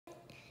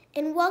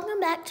And welcome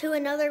back to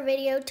another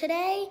video.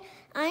 Today,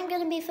 I'm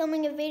going to be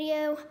filming a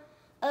video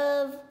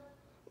of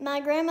my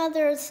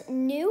grandmother's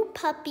new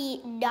puppy,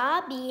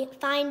 Dabi,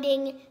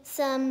 finding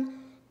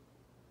some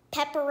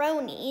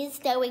pepperonis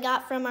that we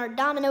got from our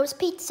Domino's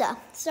pizza.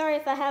 Sorry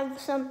if I have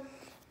some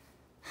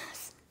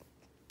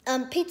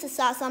pizza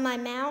sauce on my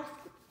mouth.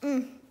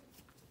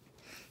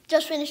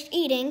 Just finished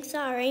eating,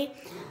 sorry.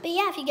 But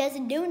yeah, if you guys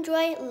do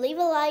enjoy, leave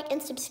a like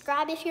and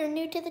subscribe if you're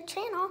new to the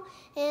channel.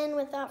 And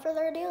without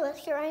further ado,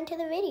 let's get right into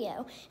the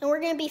video. And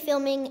we're gonna be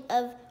filming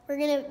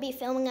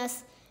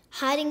us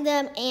hiding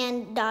them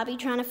and Dabi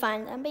trying to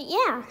find them. But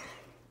yeah.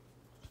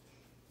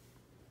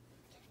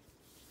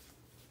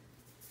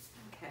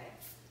 Okay.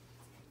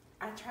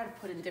 I try to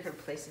put in different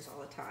places all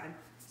the time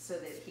so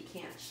that he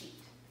can't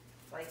cheat.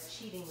 Like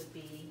cheating would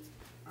be,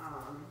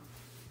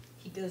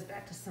 he goes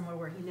back to somewhere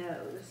where he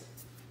knows.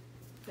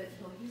 But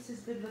he'll use his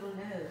good little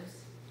nose.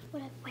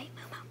 Wait,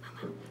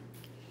 Mama.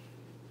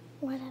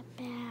 What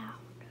about?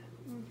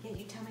 Yeah,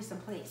 you tell me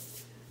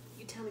someplace.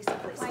 You tell me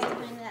someplace. Why are you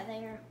putting that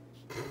there?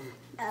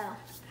 Oh,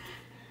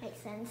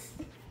 makes sense.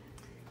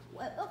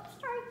 What? Oh,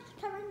 sorry,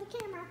 just covering the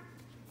camera.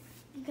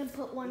 You can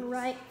put one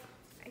right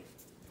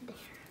there.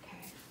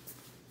 Okay.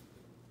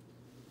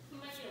 You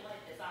might need to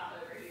wipe this off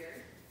over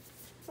here.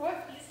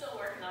 What? He's still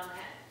working on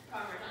that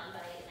Parmesan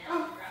bite now.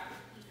 Oh.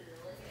 Dropping pieces and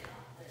licking it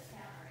off this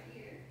counter right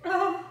here.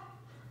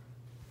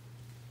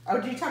 Oh,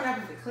 do you tell me I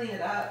have to clean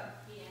it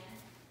up? Yeah.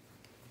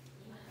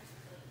 You might have to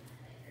clean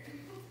that later.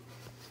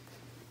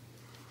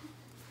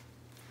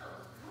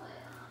 Oh, good.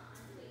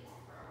 I'm waiting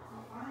for a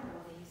while. I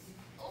know these.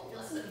 Oh,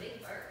 that's a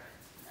big bird.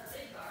 A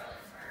big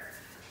garlic bird.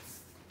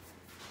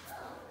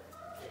 Oh,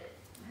 look at it.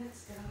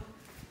 Let's go.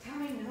 Tell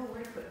me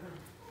where to put them.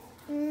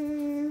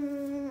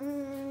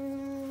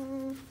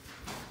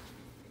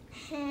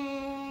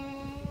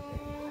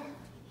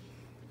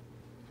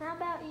 How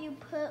about you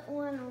put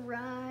one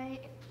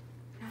right?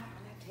 Not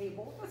on that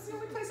table. That's the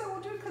only place I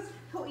will do it because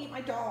he'll eat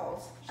my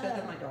dolls. Show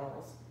them my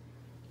dolls.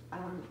 I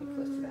don't want to be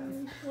close to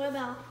them. What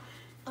about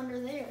under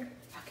there?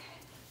 Okay.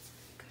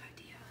 Good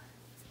idea.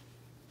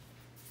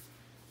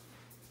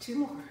 Two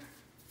more.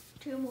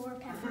 Two more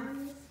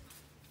pepperonis.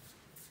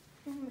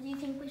 Do you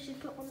think we should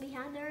put one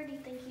behind there, or do you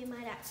think you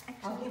might actually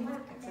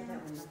knock it down?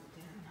 That one down,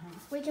 huh?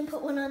 We can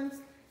put one on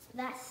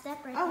that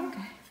step right there. Oh,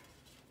 okay.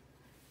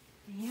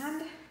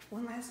 And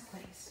one last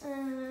place.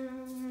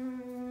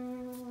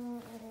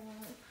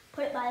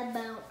 Put it by the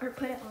bone, or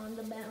put it on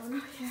the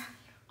bone. Yeah.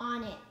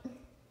 On it.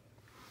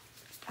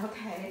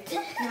 Okay.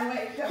 No,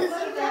 wait. Don't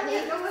let him down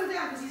yet. Don't let him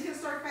down because he's going to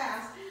start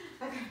fast.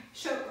 Okay.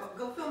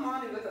 Go film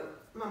Mommy with him.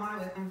 Mama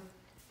with him.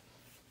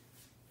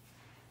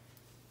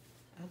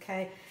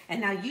 Okay.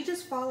 And now you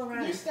just follow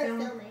around You and start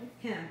film filming.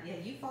 him. Yeah,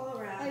 you follow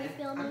around. Are you and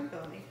filming? I'm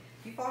filming.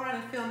 You follow around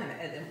and film him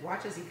and then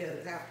watch as he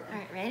goes after him. All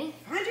right, ready?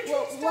 Find your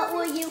Well, treats. what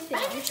will you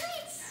film? Find your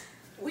treats.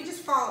 We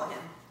just follow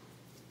him.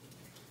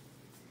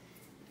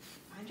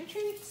 Find your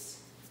treats.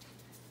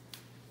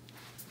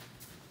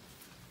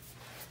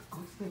 Oh,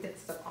 I'm just going to get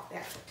stuff off the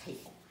actual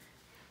table.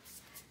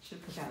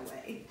 Should put that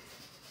away.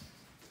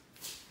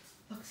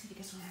 Look, see if he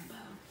gets one on the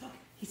bone. Look,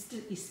 he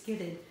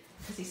skidded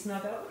because he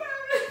smelled that.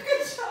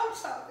 Good job,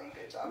 Shelby.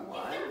 Good job,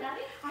 one.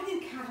 I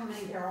didn't count how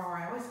many there are.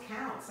 I always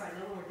count so I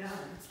know when we're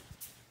done.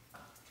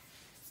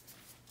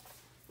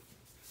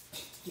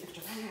 You have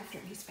to run after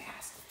him. He's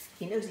fast.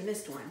 He knows he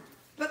missed one.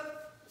 Look.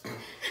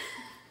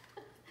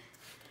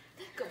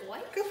 Good boy.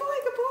 Good boy,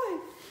 good boy.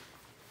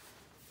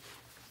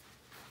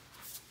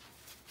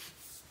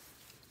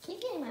 Keep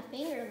getting my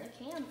finger in the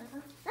camera.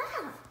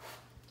 Ah!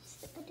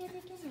 I did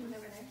it again.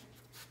 Over there.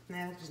 No,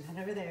 there's none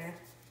over there.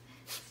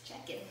 Let's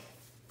check it.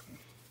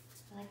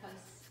 I like how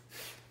he's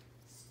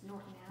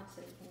snorting out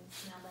so he can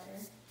smell better.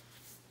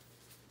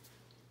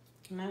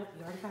 No,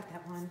 you already got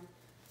that one.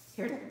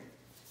 Here.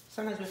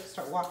 Sometimes we have to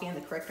start walking in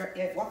the correct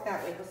direction. Yeah, walk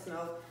that way. He'll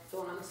smell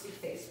going on the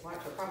suitcase.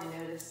 Watch, he'll probably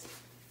notice.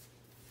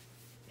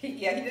 He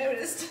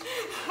noticed.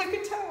 I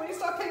could tell when he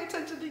stopped paying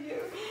attention to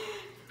you.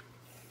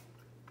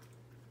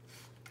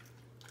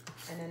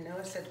 And then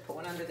Noah said to put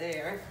one under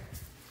there.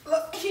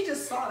 Look, he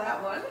just saw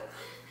that one.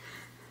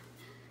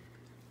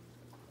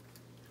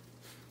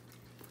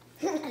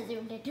 I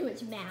zoomed into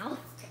his mouth.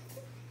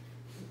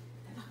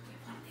 And look, we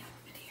have one on the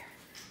elephant here.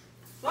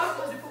 Well, I was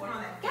supposed to put one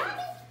on that.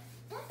 Dabi!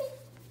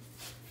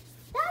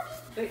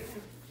 Wait.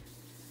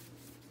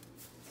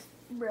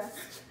 Bruh.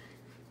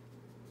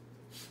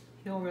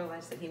 He'll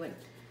realize that he went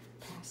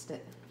past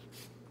it.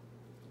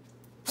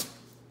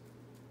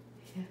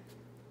 Yeah.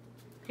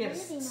 He had Why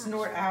did he to not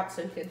snort out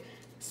so he could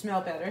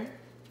smell better.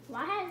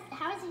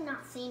 How has he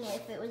not seen it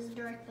if it was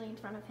directly in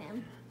front of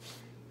him?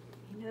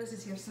 He knows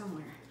it's here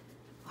somewhere.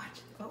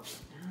 Watch. Oh,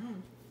 no.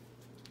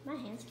 My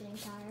hand's getting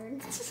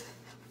tired.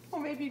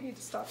 Well, maybe you need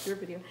to stop your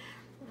video.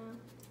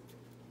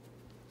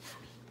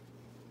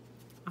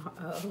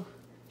 Uh-oh.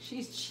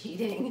 She's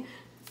cheating.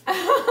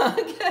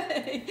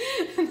 Okay.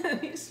 And then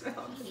he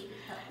smelled.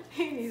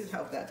 He needed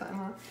help that time,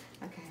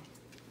 huh? Okay.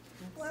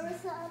 Where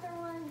was the other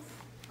ones?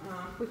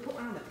 We put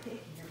one on the pig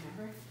here,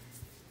 remember?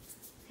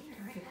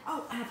 Here, here.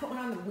 Oh, and I put one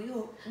on the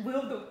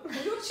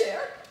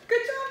wheelchair.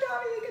 Good job,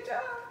 Dabi. Good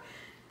job.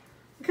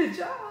 Good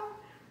job.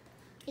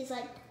 He's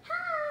like,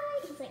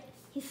 hi.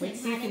 He's Wait, saying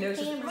see if hi he to the knows.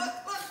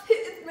 camera. Look,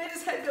 it made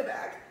his head go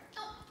back.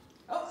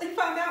 Oh, he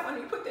found that one.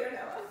 You put there,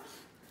 Noah.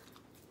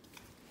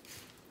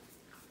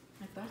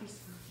 I thought he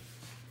saw.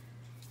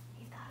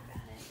 He thought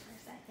about it for a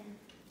second.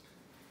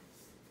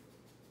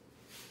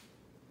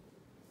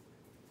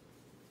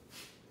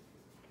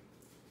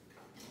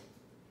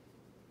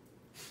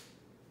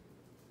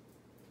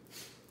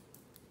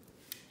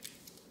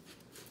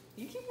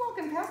 You keep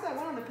walking past that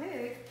one on the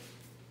pig.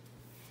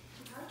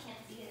 You probably can't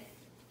see it.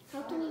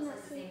 How can you not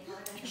It's the see? same color.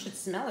 You should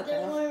smell it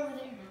There's though. one over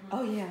there.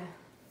 Oh yeah.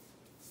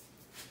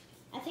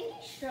 I think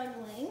he's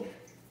struggling.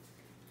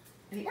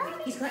 He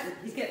found it. He found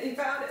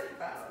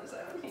it on his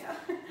own. Yeah.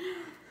 Good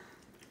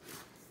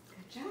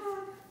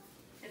job.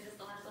 Is this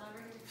the last one over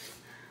here?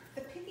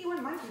 The piggy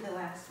one might be the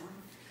last one.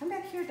 Come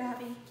back here,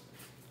 Dabi.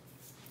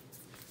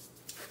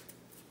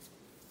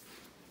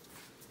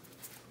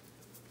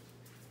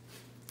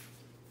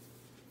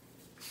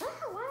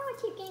 Oh, why do I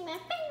keep getting my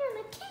finger in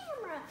the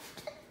camera?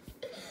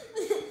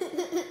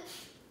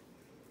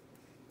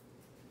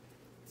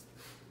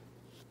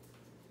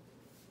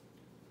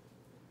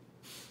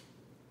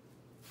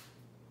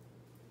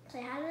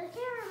 Say hi to the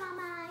camera,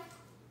 Mama.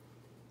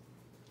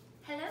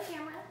 Hello,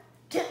 camera.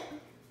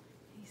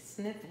 He's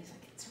sniffing. He's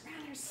like, it's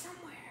around here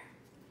somewhere.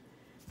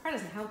 Probably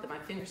doesn't help that my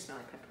fingers smell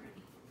like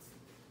pepperoni.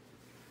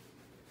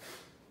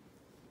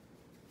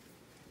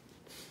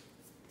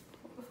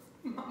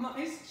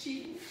 Mama's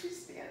cheating.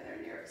 She's standing there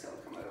near it, so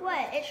come over.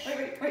 What?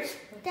 Wait.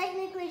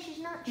 Technically, she's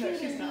not No,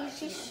 cheating. she's not.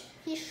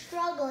 He's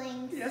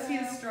struggling. Yes, so. he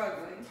is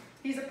struggling.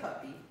 He's a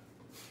puppy.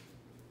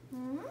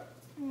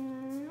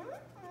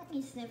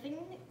 He's sniffing.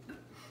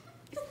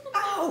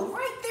 Oh,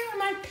 right there,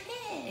 my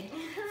pig.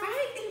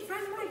 Right in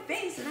front of my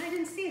face, and I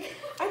didn't see it.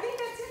 I think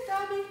that's it,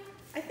 Dabi.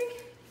 I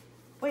think.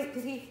 Wait,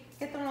 did he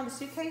get the one on the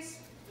suitcase?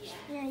 Yeah.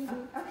 Yeah, he did.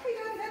 Okay,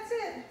 Dabi, that's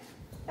it.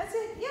 That's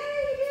it. Yay,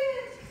 you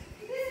did it.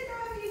 You did it,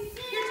 Dabi.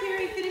 Here,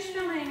 Terry, finish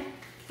filming.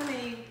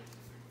 Coming.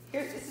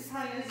 Here, this is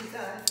how he knows he's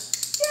done.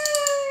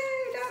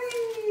 Yay,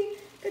 Dabi.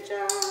 Good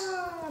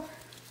job.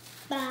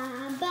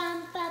 Bam, bam,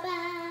 ba,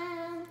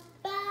 bam.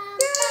 Bam,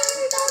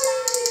 Yay, bam, Dabi.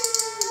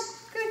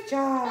 Good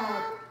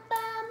job. bam,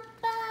 bam,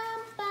 bam,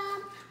 bam,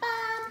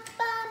 bam,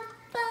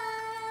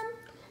 bam,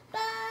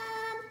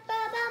 bam,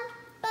 bam,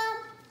 bam,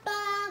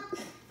 bam.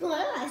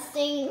 What am I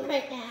singing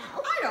right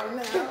now? I don't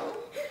know.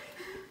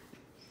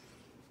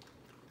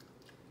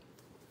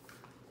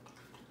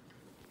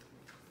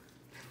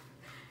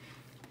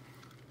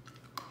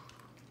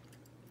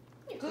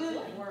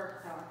 Good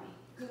work, Dabi.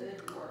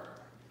 Good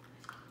work.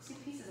 See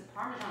pieces of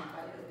Parmesan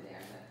right over there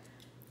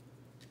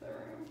in the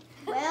room.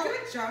 Well,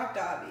 Good job,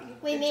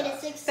 Dabi. we Good made job.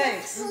 a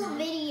successful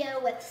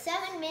video with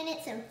 7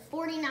 minutes and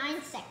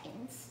 49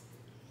 seconds.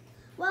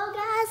 Well,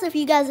 guys, if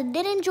you guys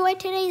did enjoy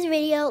today's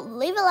video,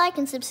 leave a like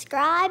and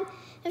subscribe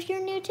if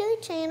you're new to the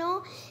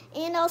channel.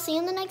 And I'll see you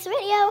in the next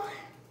video.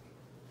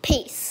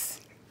 Peace.